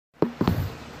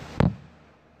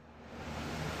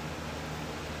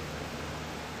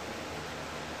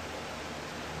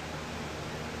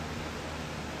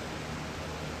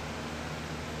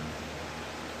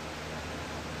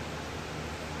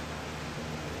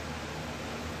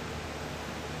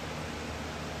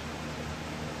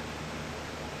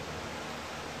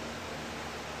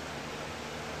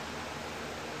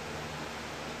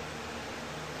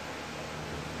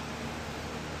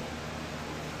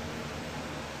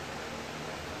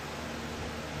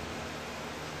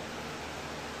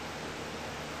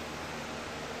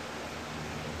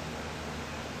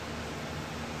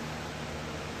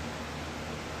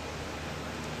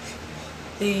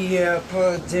The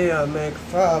epidemic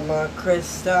from a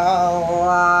crystal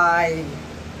eye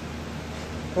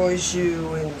push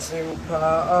you into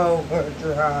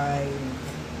overdrive.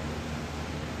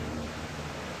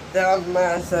 The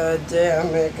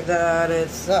methademic that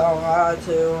it's so hard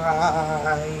to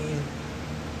hide,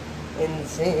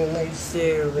 insanely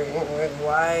staring with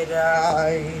wide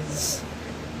eyes.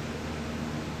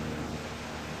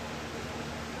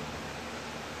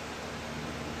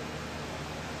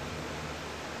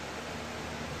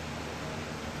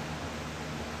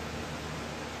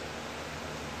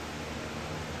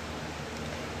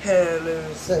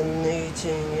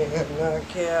 Hallucinating in a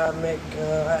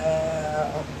chemical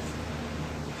hell.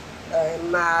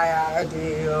 Ain't my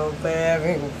idea of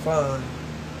having fun.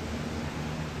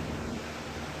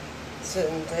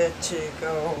 Synthetic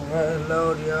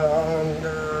overload, you're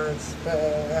under a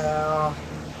spell.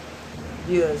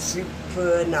 Your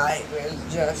super nightmares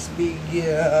just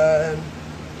begun.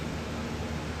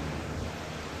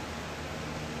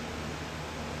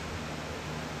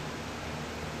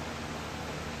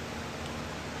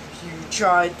 You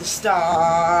tried to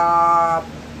stop,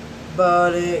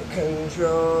 but it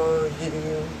controls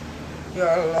you.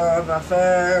 Your love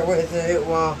affair with it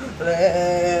won't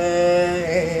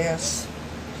last.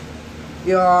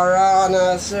 You're on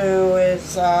a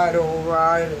suicidal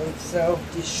ride of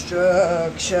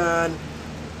self-destruction,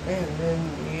 and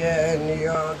in the end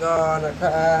you're gonna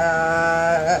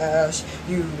crash.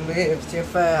 You live too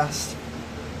fast.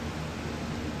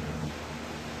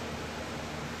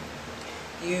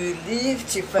 You live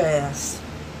too fast.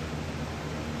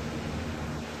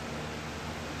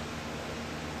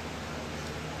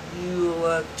 You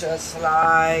look just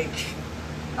like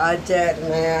a dead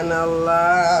man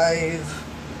alive,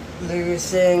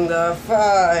 losing the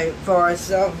fight for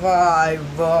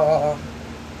survival.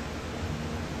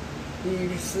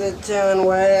 You sit and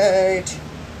wait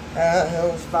at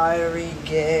hell's fiery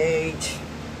gate,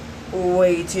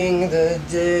 waiting the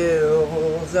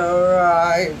devil's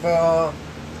arrival.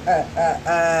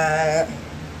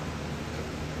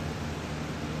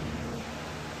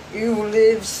 You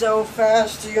live so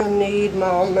fast, you need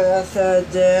more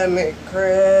methademic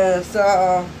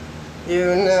crystal.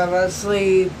 You never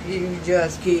sleep, you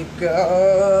just keep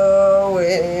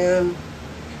going.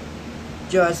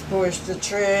 Just push the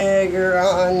trigger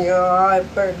on your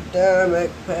hypodermic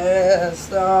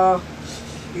pistol.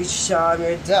 Each time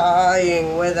you're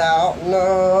dying without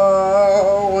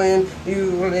knowing,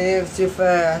 you live too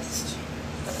fast.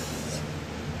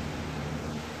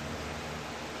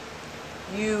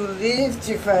 You live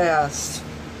too fast.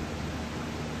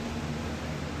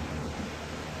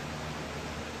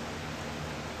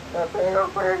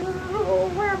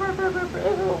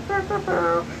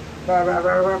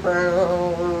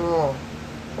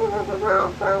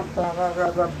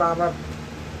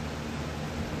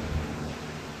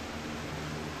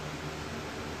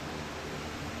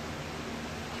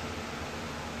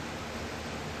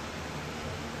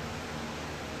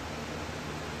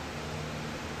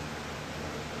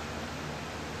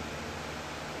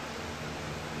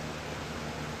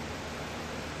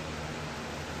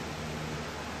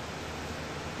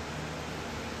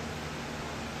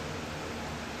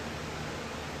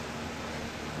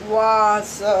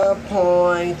 What's the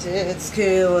point? It's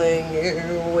killing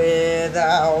you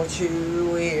without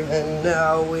you even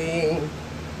knowing.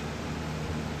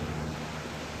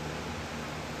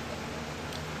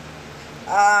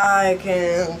 I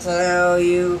can tell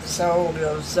you've sold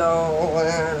your soul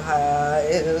and how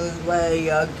is where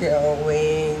you're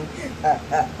going.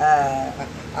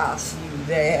 I'll see you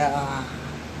there.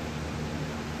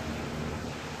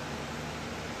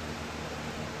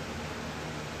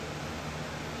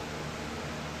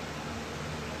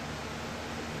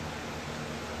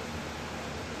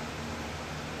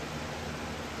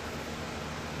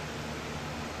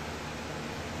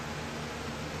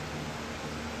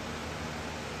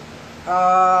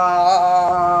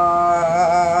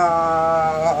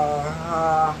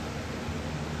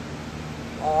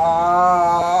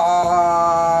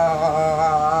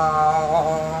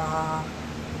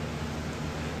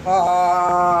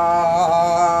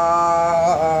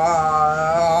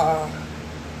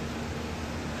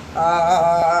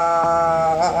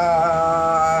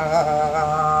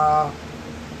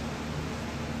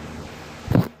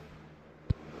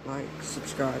 Like,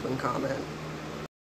 subscribe, and comment.